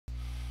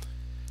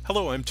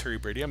Hello, I'm Terry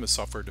Brady. I'm a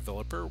software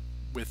developer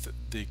with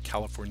the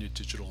California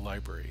Digital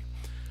Library.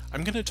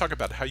 I'm going to talk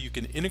about how you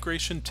can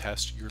integration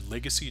test your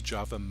legacy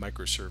Java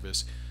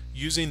microservice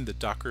using the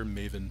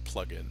docker-maven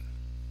plugin.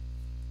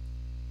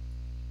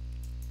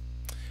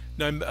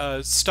 Now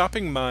I'm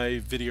stopping my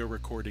video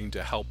recording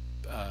to help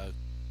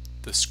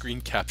the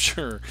screen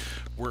capture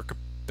work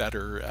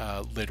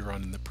better later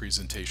on in the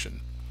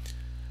presentation.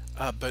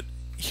 But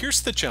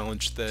here's the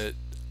challenge that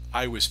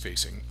I was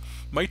facing.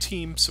 My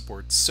team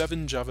supports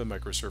 7 Java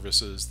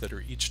microservices that are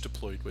each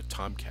deployed with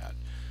Tomcat.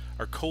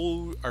 Our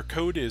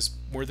code is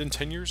more than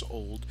 10 years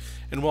old,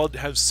 and while it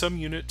has some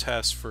unit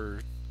tests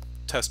for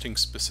testing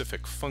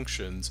specific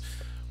functions,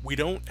 we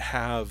don't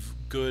have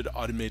good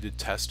automated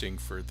testing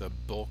for the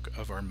bulk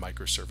of our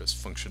microservice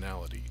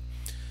functionality.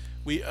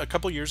 A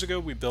couple years ago,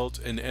 we built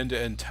an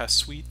end-to-end test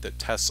suite that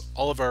tests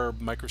all of our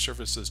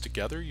microservices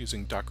together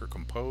using Docker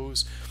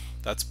Compose.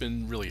 That's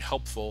been really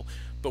helpful,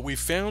 but we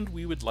found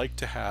we would like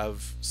to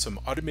have some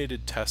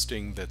automated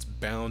testing that's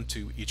bound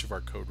to each of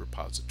our code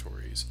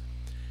repositories.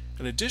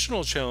 An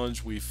additional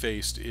challenge we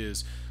faced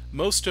is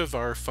most of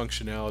our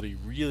functionality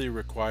really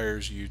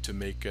requires you to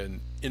make an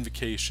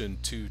invocation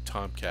to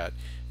Tomcat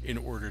in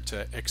order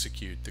to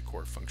execute the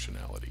core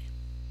functionality.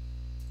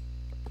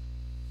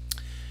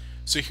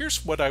 So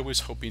here's what I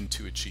was hoping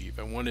to achieve.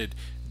 I wanted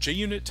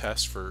JUnit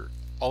tests for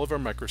all of our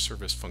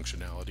microservice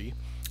functionality.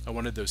 I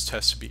wanted those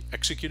tests to be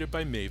executed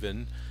by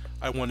Maven.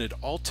 I wanted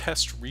all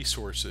test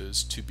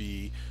resources to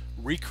be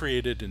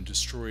recreated and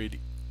destroyed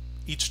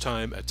each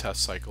time a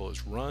test cycle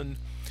is run,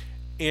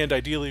 and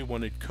ideally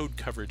wanted code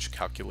coverage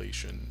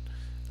calculation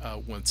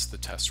once the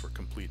tests were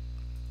complete.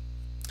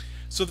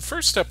 So the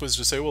first step was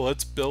to say, well,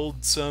 let's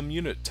build some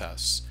unit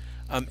tests.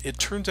 It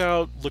turns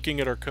out, looking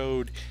at our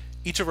code,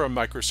 each of our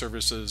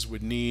microservices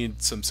would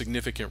need some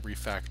significant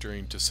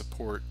refactoring to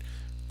support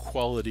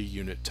quality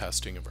unit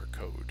testing of our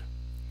code.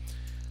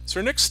 So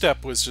our next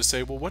step was to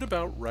say, well, what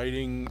about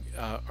writing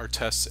our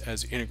tests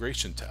as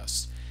integration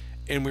tests?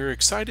 And we were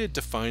excited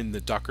to find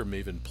the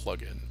docker-maven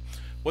plugin.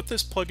 What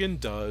this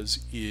plugin does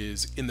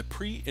is, in the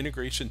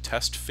pre-integration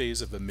test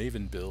phase of a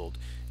Maven build,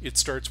 it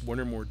starts one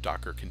or more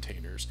Docker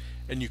containers,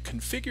 and you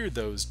configure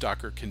those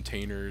Docker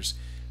containers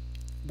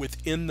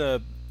within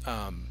the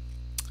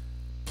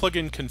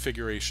plugin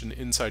configuration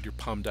inside your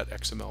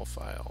pom.xml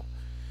file.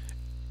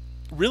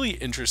 Really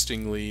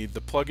interestingly,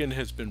 the plugin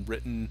has been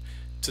written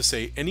to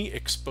say any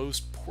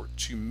exposed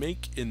ports you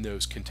make in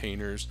those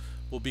containers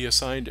will be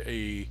assigned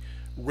a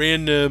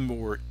random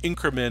or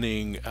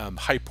incrementing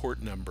high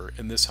port number,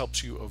 and this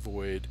helps you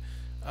avoid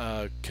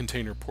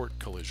container port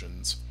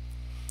collisions.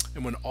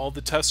 And when all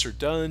the tests are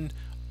done,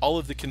 all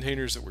of the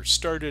containers that were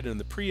started in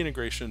the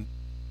pre-integration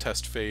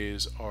test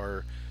phase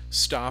are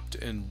stopped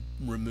and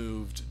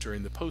removed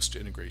during the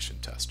post-integration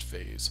test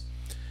phase.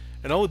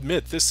 And I'll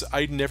admit,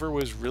 I never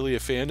was really a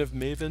fan of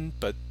Maven,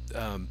 but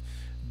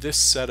this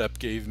setup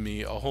gave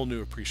me a whole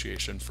new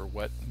appreciation for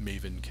what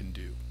Maven can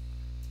do.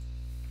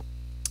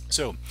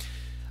 So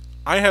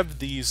I have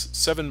these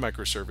 7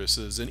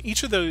 microservices, and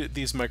each of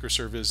these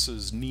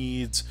microservices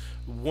needs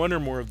one or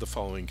more of the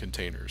following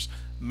containers: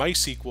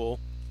 MySQL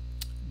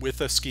with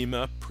a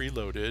schema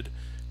preloaded,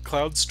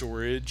 cloud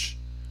storage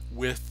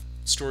with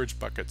storage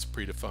buckets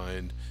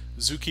predefined,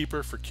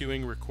 Zookeeper for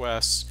queuing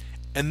requests,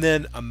 and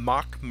then a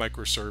mock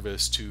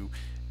microservice to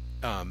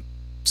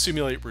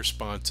simulate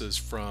responses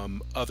from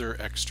other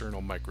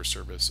external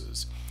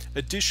microservices.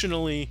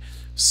 Additionally,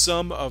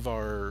 some of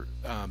our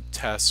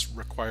tests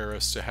require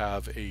us to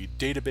have a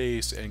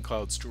database and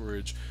cloud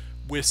storage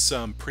with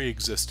some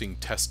pre-existing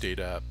test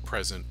data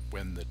present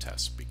when the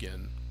tests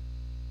begin.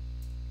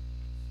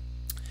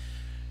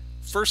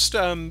 First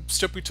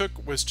step we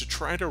took was to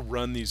try to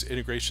run these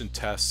integration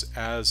tests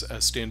as a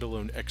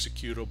standalone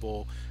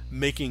executable,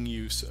 making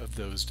use of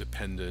those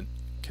dependent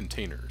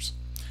containers.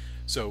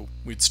 So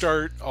we'd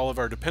start all of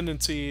our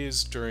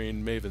dependencies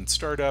during Maven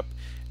startup,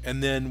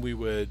 and then we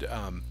would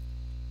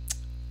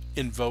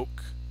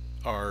invoke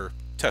our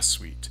test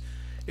suite.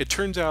 It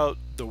turns out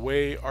the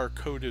way our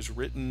code is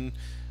written,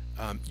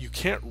 you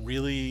can't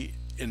really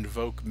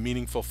invoke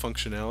meaningful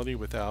functionality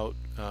without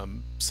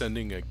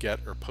sending a GET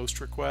or POST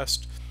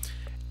request.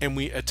 And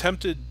we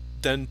attempted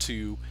then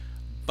to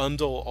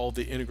bundle all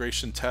the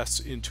integration tests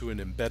into an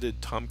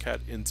embedded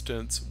Tomcat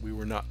instance. We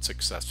were not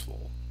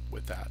successful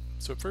with that.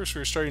 So at first we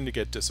were starting to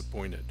get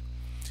disappointed.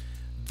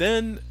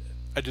 Then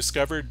I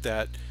discovered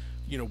that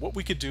what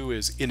we could do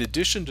is, in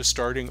addition to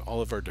starting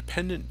all of our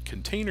dependent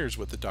containers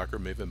with the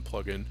docker-maven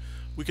plugin,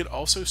 we could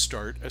also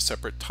start a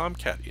separate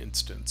Tomcat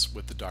instance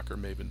with the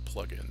docker-maven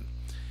plugin.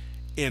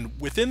 And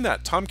within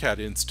that Tomcat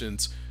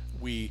instance,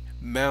 we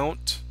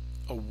mount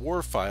a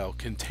WAR file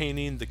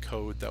containing the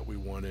code that we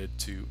wanted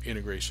to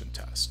integration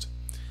test.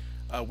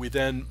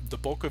 The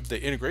bulk of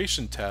the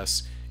integration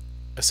tests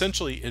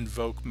essentially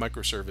invoke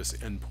microservice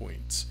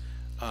endpoints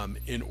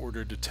in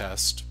order to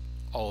test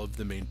all of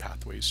the main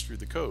pathways through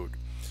the code.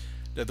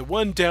 Now, the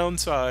one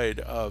downside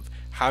of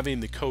having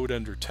the code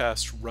under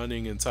test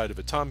running inside of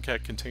a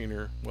Tomcat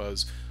container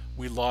was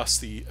we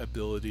lost the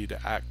ability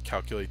to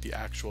calculate the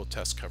actual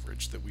test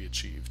coverage that we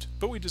achieved.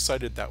 But we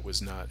decided that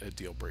was not a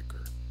deal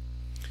breaker.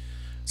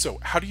 So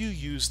how do you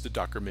use the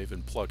Docker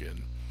Maven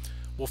plugin?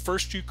 Well,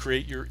 first you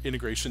create your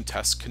integration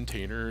test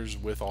containers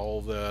with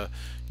all the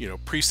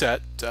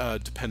preset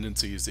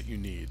dependencies that you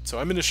need. So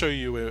I'm going to show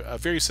you a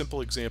very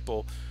simple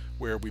example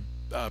where we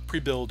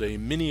pre-build a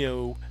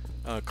Minio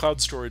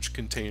cloud storage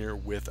container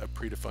with a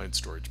predefined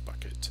storage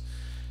bucket.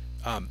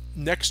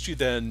 Next, you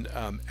then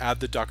add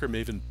the Docker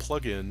Maven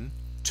plugin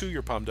to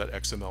your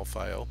pom.xml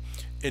file,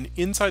 and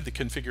inside the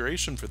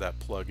configuration for that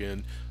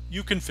plugin,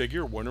 you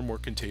configure one or more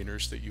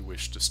containers that you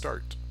wish to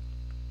start.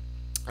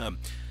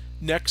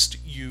 Next,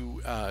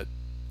 you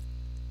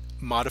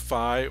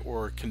modify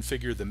or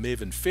configure the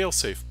Maven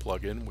failsafe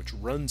plugin, which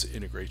runs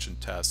integration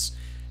tests,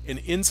 and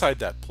inside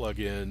that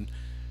plugin,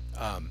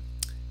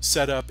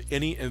 set up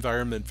any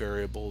environment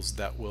variables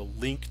that will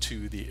link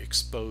to the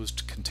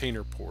exposed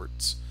container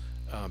ports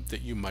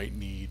that you might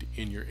need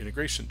in your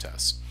integration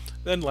tests.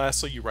 Then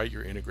lastly, you write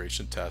your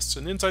integration tests,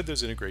 and inside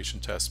those integration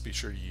tests, be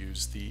sure to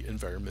use the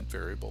environment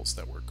variables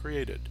that were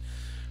created.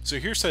 So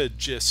here's a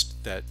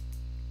gist that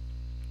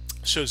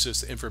shows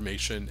this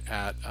information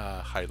at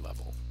a high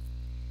level.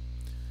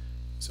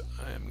 So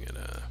I'm going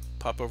to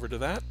pop over to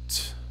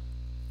that.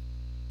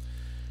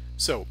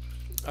 So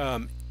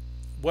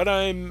what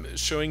I'm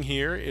showing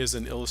here is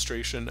an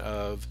illustration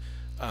of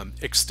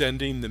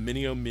extending the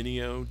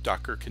Minio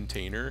Docker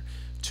container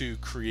to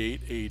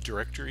create a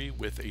directory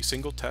with a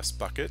single test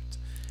bucket,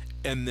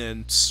 and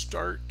then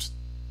start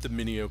the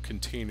Minio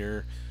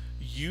container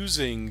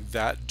using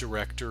that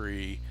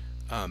directory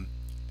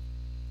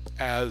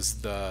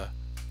as the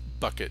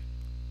bucket,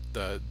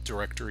 the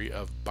directory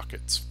of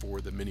buckets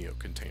for the Minio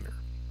container.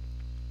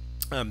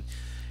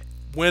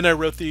 When I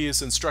wrote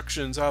these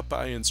instructions up,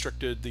 I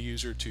instructed the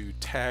user to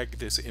tag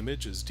this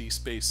image as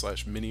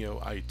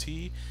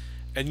dspace/minioit,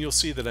 and you'll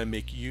see that I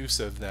make use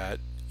of that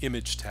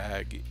image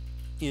tag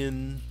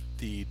in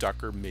the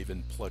Docker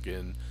Maven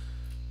plugin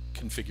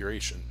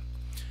configuration.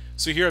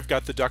 So here I've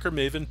got the Docker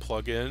Maven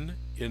plugin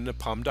in a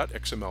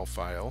pom.xml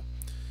file.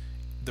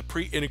 The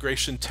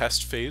pre-integration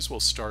test phase will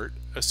start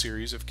a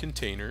series of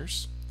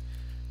containers,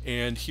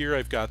 and here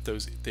I've got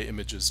the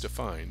images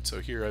defined. So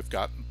here I've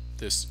got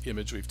this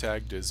image we've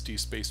tagged as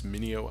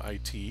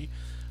dspace/minioit.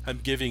 I'm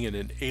giving it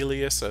an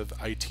alias of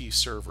IT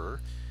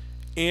server,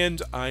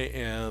 and I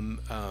am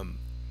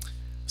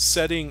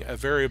setting a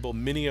variable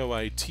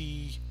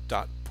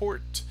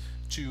minioit.port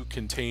to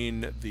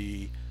contain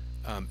the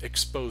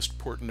exposed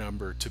port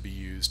number to be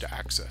used to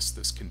access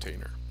this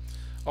container.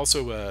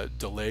 Also, a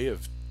delay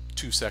of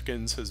 2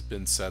 seconds has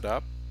been set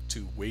up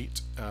to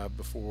wait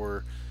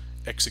before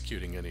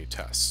executing any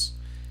tests.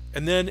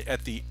 And then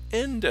at the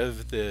end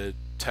of the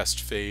test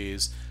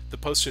phase, the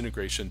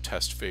post-integration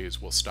test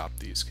phase will stop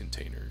these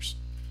containers.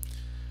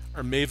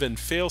 Our Maven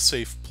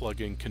failsafe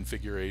plugin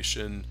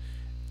configuration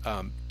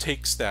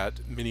takes that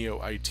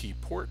minioit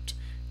port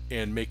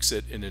and makes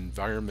it an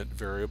environment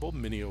variable,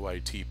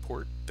 minioit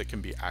port, that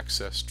can be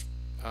accessed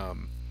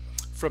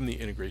from the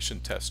integration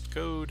test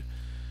code.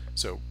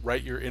 So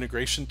write your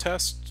integration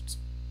tests,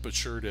 but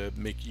sure to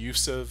make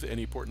use of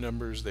any port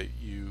numbers that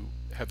you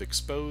have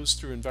exposed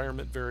through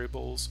environment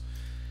variables,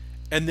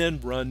 and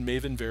then run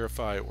Maven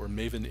verify or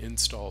Maven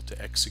install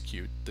to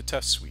execute the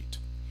test suite.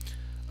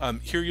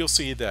 Here you'll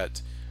see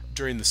that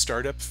during the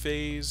startup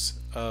phase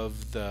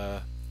of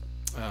the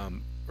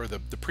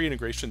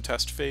pre-integration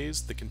test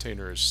phase, the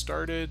container is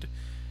started,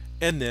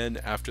 and then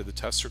after the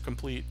tests are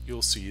complete,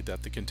 you'll see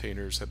that the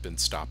containers have been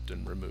stopped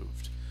and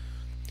removed.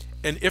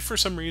 And if for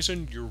some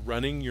reason you're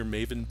running your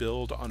Maven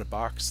build on a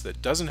box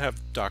that doesn't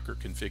have Docker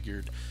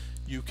configured,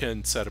 you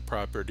can set a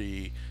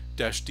property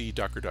 -d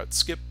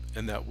docker.skip,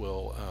 and that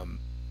will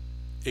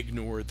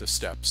ignore the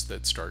steps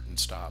that start and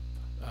stop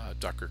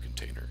Docker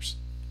containers.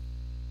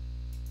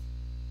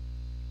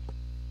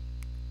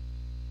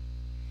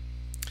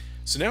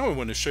 So now I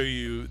want to show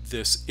you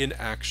this in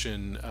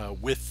action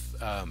with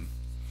a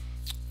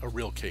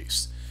real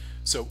case.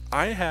 So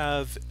I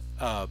have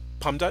a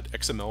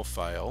pom.xml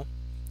file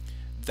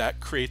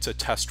that creates a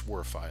test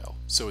war file.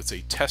 So it's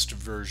a test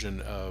version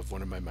of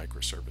one of my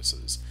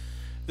microservices.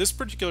 This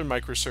particular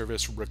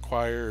microservice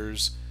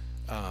requires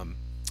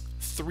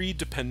 3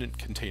 dependent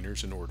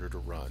containers in order to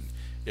run.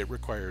 It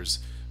requires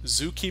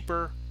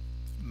Zookeeper,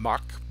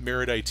 mock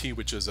merit IT,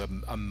 which is a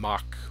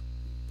mock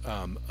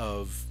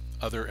of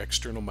other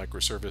external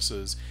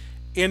microservices,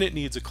 and it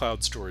needs a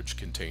cloud storage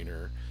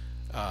container,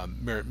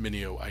 merit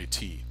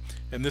minioit.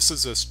 And this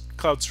is a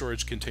cloud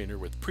storage container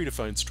with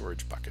predefined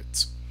storage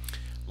buckets.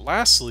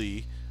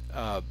 Lastly,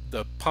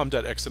 the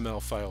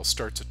pom.xml file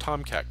starts a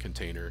Tomcat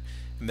container,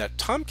 and that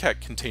Tomcat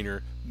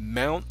container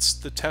mounts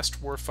the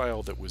test war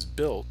file that was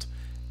built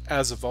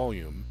as a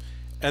volume,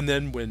 and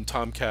then when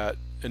Tomcat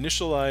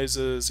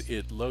initializes,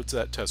 it loads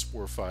that test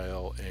war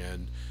file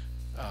and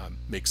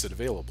makes it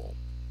available.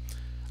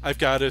 I've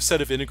got a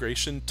set of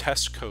integration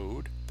test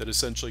code that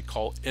essentially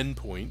call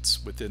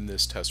endpoints within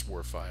this test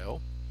war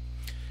file,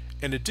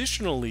 and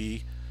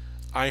additionally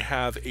I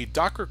have a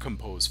Docker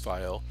compose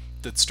file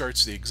that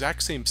starts the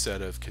exact same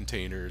set of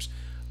containers,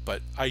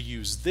 but I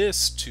use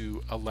this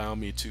to allow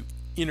me to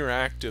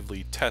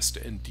interactively test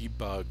and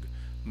debug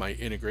my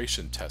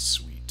integration test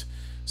suite.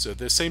 So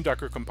this same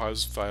Docker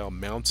Compose file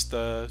mounts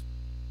the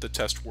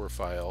test war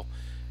file,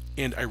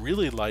 and I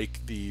really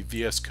like the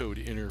VS Code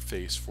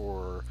interface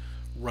for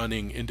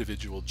running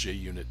individual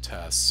JUnit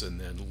tests and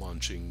then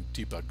launching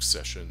debug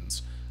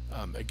sessions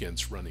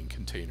against running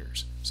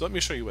containers. So let me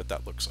show you what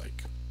that looks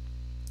like.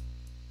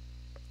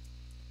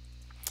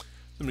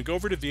 I'm going to go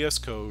over to VS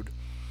Code.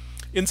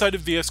 Inside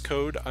of VS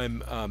Code,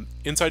 I'm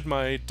inside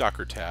my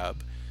Docker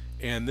tab,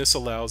 and this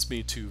allows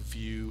me to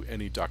view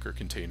any Docker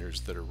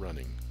containers that are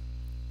running.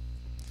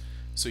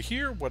 So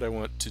here what I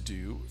want to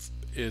do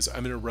is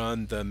I'm going to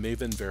run the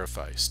Maven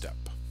verify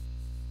step.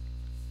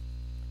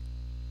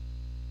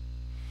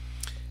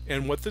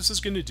 And what this is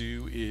going to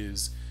do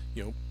is,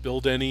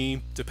 build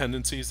any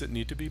dependencies that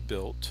need to be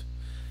built.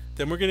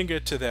 Then we're going to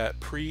get to that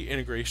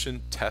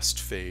pre-integration test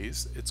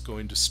phase. It's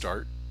going to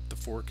start the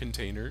 4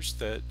 containers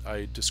that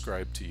I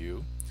described to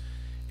you,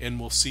 and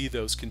we'll see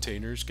those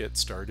containers get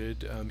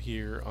started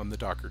here on the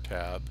Docker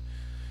tab.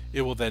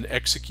 It will then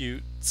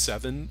execute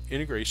 7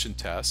 integration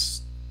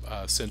tests.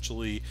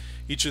 Essentially,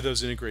 each of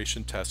those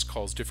integration tests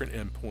calls different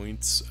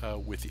endpoints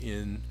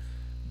within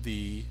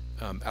the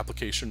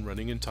application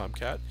running in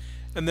Tomcat,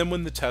 and then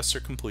when the tests are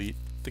complete,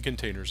 the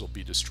containers will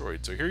be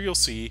destroyed. So here you'll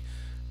see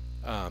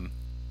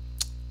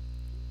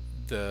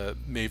the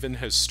Maven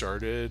has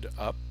started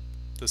up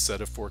the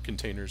set of 4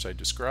 containers I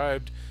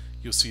described.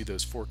 You'll see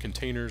those 4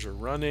 containers are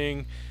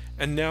running,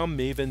 and now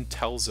Maven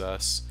tells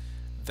us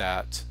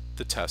that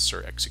the tests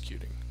are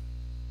executing.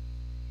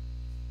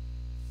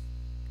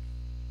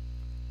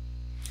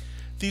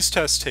 These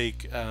tests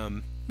take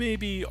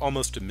maybe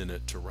almost a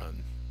minute to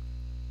run.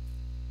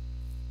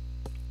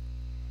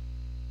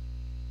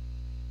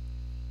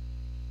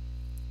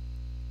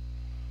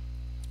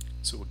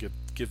 So we'll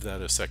give that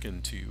a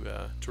second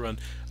to run.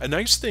 A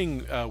nice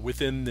thing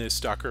within this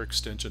Docker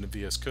extension of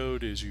VS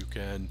Code is you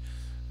can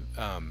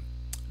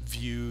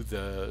view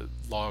the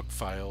log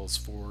files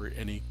for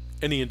any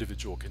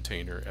individual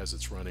container as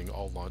it's running,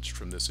 all launched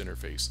from this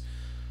interface.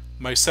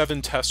 My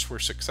 7 tests were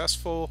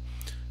successful.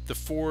 The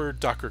 4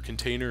 Docker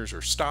containers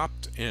are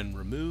stopped and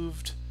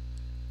removed.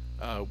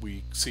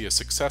 We see a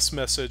success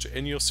message,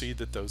 and you'll see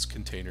that those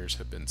containers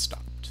have been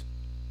stopped.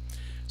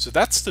 So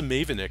that's the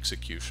Maven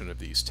execution of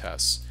these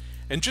tests.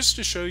 And just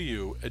to show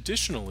you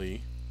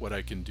additionally what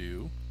I can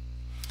do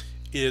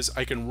is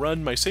I can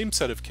run my same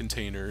set of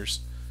containers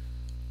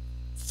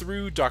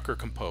through Docker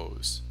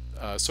Compose.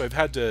 So I've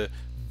had to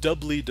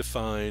doubly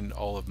define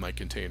all of my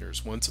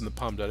containers, once in the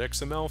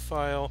pom.xml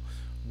file,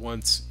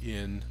 once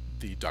in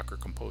the Docker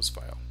Compose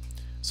file.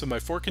 So my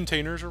 4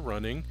 containers are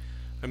running.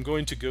 I'm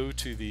going to go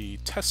to the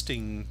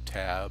testing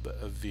tab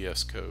of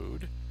VS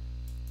Code.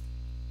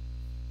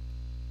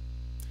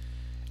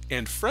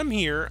 And from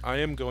here, I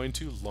am going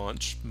to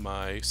launch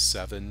my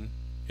 7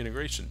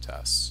 integration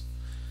tests.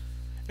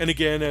 And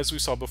again, as we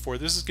saw before,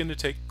 this is going to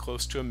take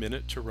close to a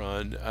minute to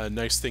run. A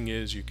nice thing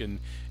is you can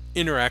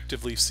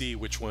interactively see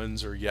which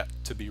ones are yet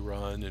to be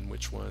run and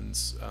which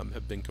ones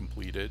have been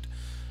completed.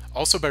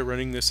 Also, by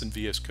running this in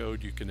VS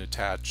Code, you can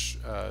attach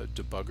a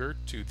debugger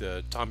to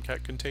the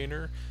Tomcat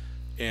container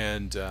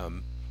and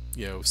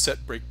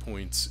set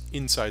breakpoints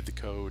inside the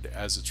code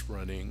as it's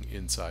running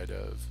inside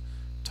of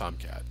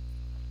Tomcat.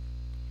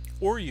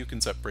 Or you can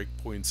set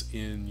breakpoints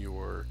in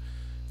your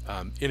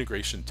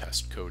integration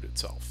test code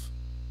itself.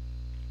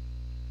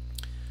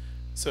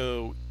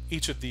 So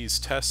each of these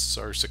tests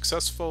are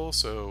successful,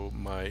 so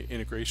my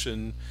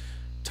integration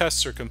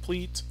tests are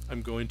complete.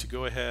 I'm going to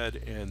go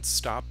ahead and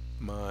stop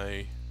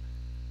my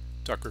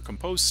Docker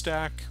Compose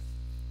stack.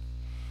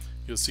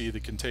 You'll see the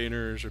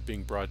containers are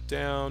being brought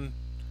down,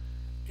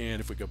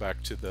 and if we go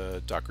back to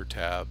the Docker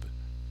tab,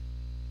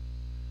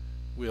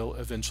 we'll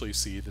eventually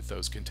see that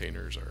those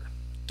containers are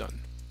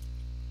done.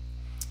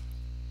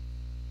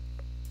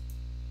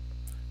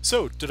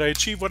 So, did I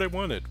achieve what I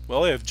wanted?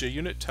 Well, I have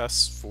JUnit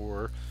tests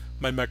for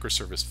my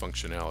microservice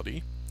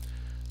functionality.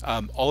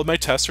 All of my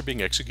tests are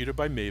being executed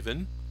by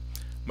Maven.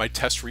 My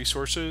test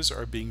resources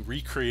are being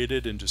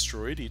recreated and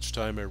destroyed each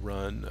time I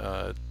run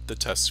the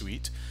test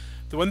suite.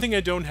 The one thing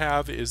I don't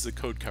have is the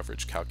code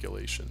coverage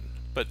calculation.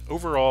 But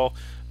overall,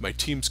 my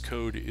team's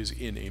code is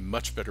in a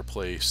much better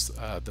place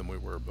than we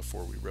were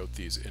before we wrote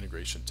these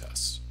integration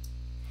tests.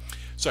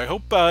 So I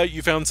hope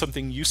you found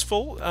something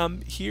useful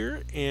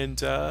here, and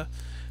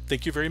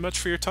thank you very much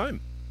for your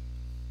time.